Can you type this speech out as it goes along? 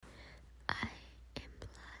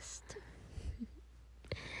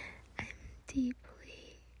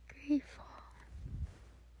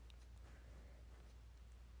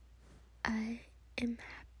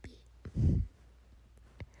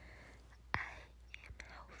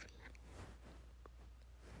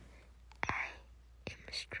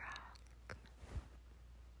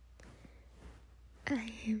I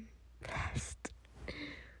am blessed.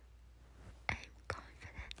 I am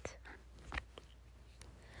confident.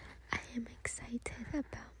 I am excited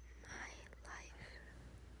about my life.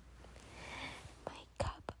 My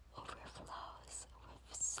cup overflows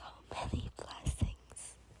with so many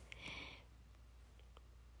blessings.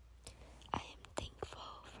 I am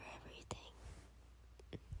thankful for everything.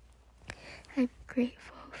 I'm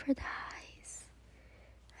grateful for the highs.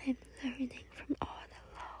 I'm learning from all the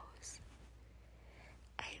lows.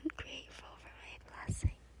 I am grateful for my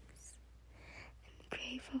blessings. I'm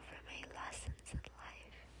grateful for my lessons in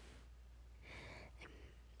life.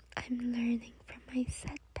 I'm learning from my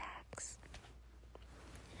setbacks.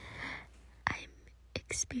 I'm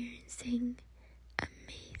experiencing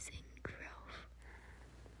amazing growth.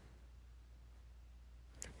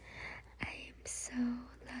 I am so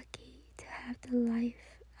lucky to have the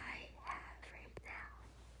life I have right now.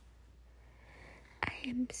 I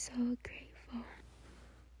am so grateful.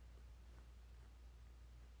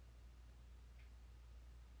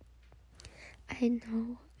 I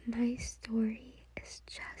know my story is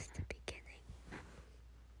just the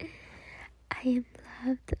beginning. I am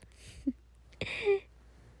loved.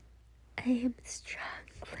 I am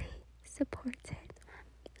strongly supported.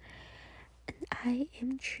 And I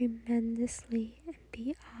am tremendously and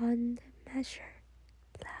beyond measure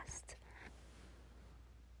blessed.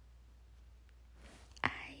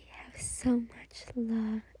 I have so much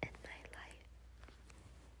love in my life.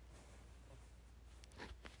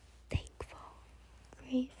 Thankful,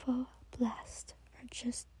 grateful, blessed are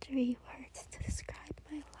just 3 words to describe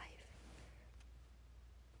my life.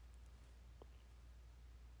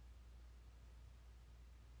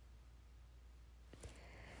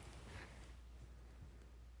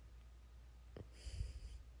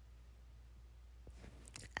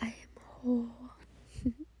 I am whole.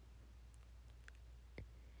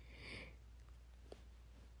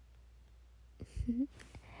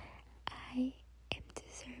 I am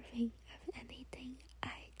deserving of anything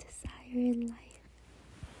I desire in life.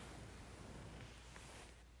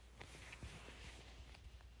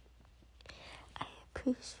 I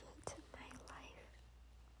appreciate my life.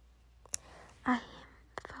 I am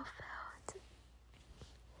fulfilled.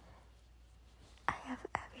 I have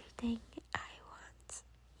everything I want.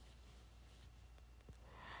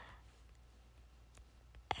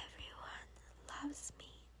 Everyone loves me.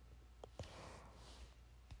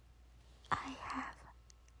 I have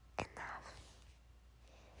enough.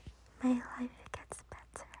 My life gets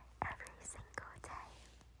better every single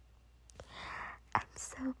day. I'm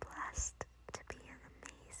so blessed to be an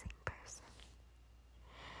amazing person.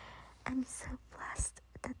 I'm so blessed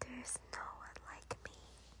that there is no one like me.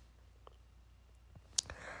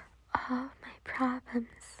 All my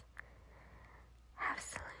problems have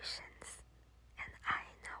solutions, and I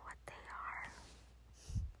know what they are.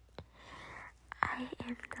 I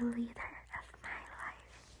am the leader of my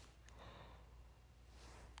life.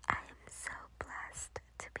 I am so blessed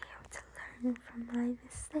to be able to learn from my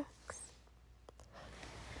mistakes.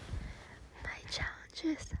 My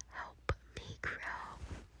challenges help me grow.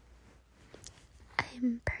 I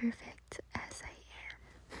am perfect as I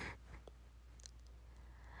am.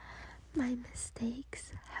 My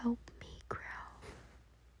mistakes help me grow.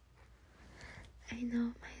 I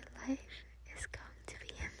know my life is going to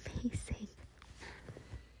be amazing.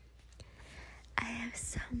 I have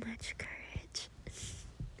so much courage.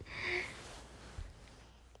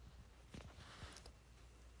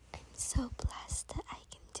 I'm so blessed that I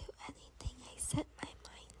can do anything I set my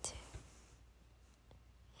mind to.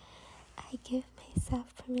 I give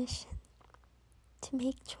myself permission to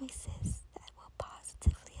make choices that will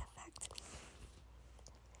positively affect me.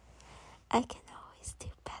 I can always do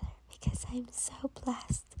better because I'm so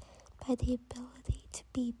blessed by the ability to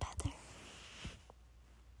be better.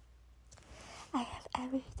 I have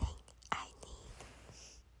everything I need.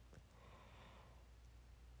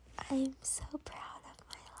 I am so proud of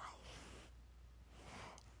my life.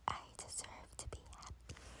 I deserve to be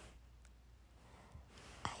happy.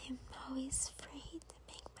 I am always free to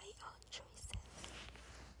make my own choices.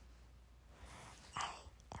 I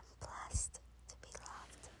am blessed to be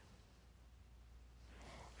loved.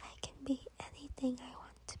 I can be anything I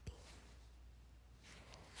want to be.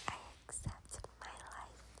 I accept my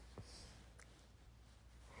life.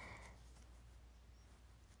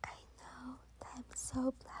 I know that I'm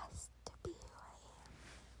so blessed to be who I am.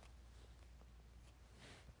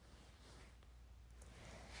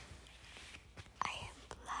 I am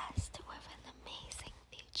blessed with an amazing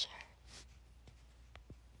future.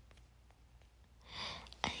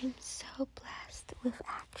 I am so blessed with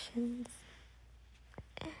actions.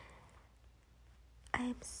 I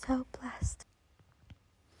am so blessed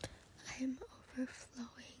am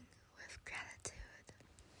overflowing with gratitude.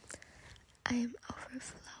 I am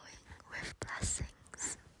overflowing with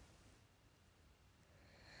blessings.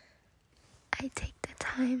 I take the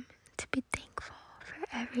time to be thankful for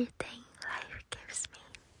everything life gives me.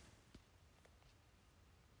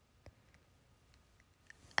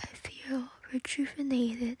 I feel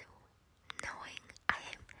rejuvenated knowing I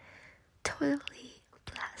am totally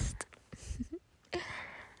blessed.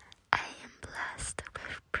 I am blessed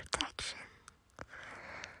with protection.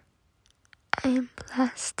 I am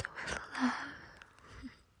blessed with love.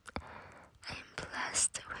 I am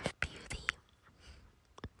blessed with beauty.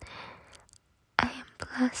 I am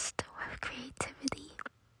blessed with creativity.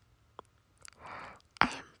 I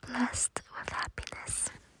am blessed with happiness.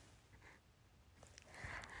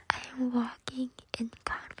 I am walking in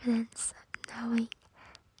confidence, knowing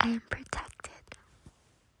I am protected.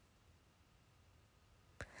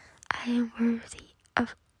 I am worthy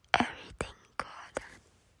of everything good.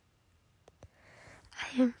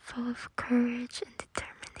 I am full of courage and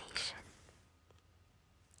determination.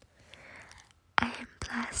 I am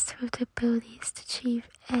blessed with the abilities to achieve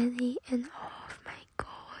any and all of my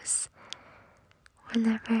goals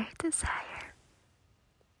whenever I desire.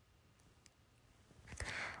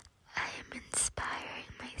 I am inspiring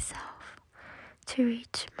myself to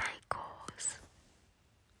reach my goals.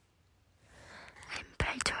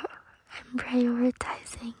 I'm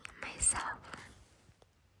prioritizing myself.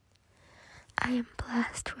 I am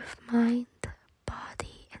blessed with mind,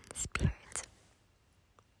 body, and spirit.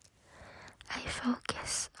 I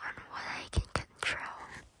focus on what I can control.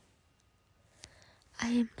 I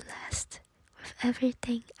am blessed with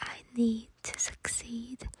everything I need to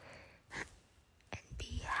succeed and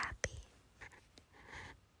be happy.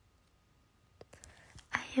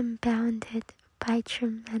 I am bounded by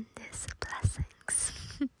tremendous blessings.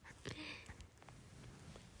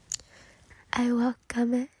 I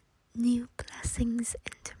welcome new blessings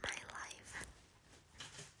into my life.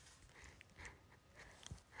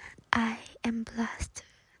 I am blessed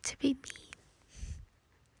to be me.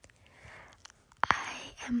 I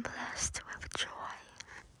am blessed with joy.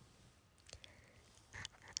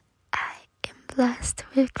 I am blessed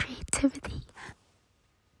with creativity.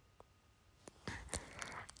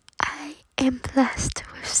 I am blessed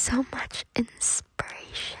with so much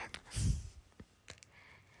inspiration.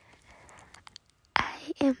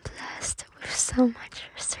 I am blessed with so much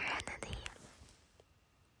serenity.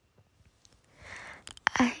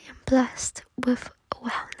 I am blessed with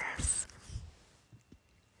wellness.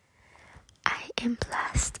 I am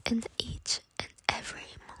blessed in each and every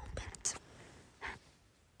moment.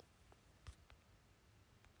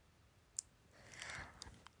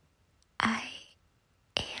 I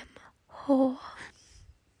am whole.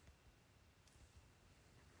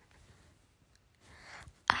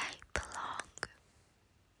 I belong.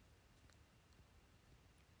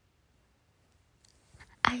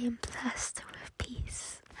 I am blessed with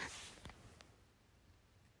peace.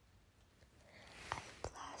 I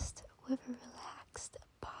am blessed with a relaxed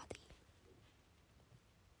body.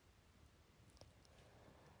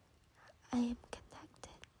 I am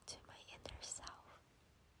connected to my inner self.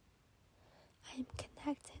 I am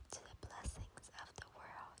connected to the blessings of the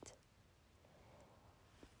world.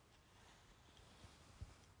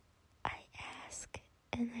 I ask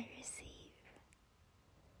and I receive.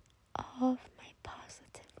 All of my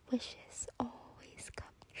positive wishes always come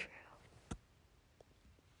true.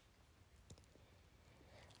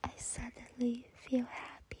 I suddenly feel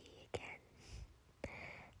happy again.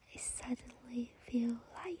 I suddenly feel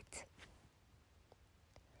light.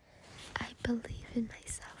 I believe in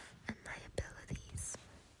myself and my abilities.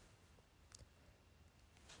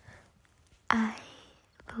 I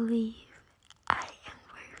believe I am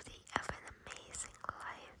worthy of an amazing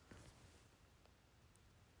life.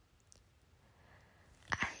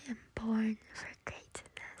 I am born for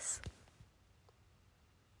greatness.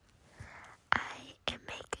 I am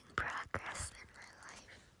making progress in my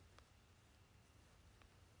life.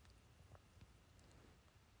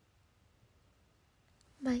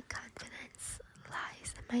 My confidence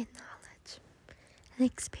lies in my knowledge and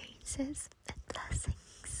experiences and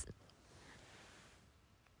blessings.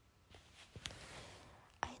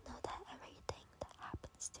 I know that everything that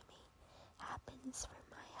happens to me happens for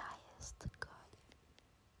my highest good.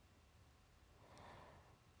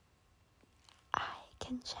 I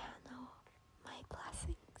can channel my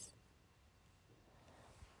blessings.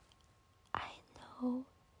 I know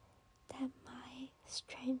that my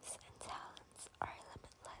strengths and talents are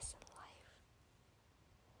limitless in life.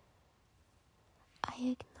 I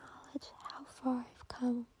acknowledge how far I've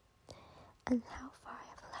come and how far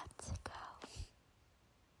I've left to go.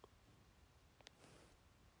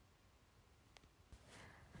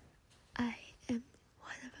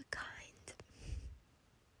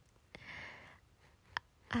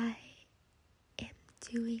 I am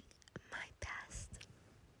doing my best.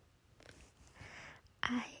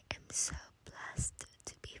 I am so blessed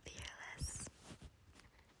to be fearless.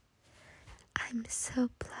 I'm so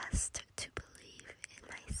blessed to believe in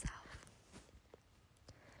myself.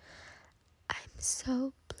 I'm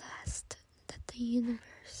so blessed that the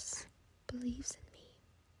universe believes in me.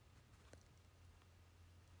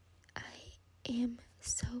 I am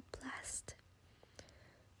so blessed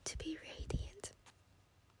to be radiant.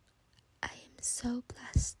 I am so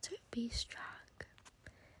blessed to be strong.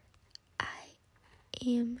 I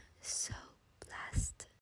am so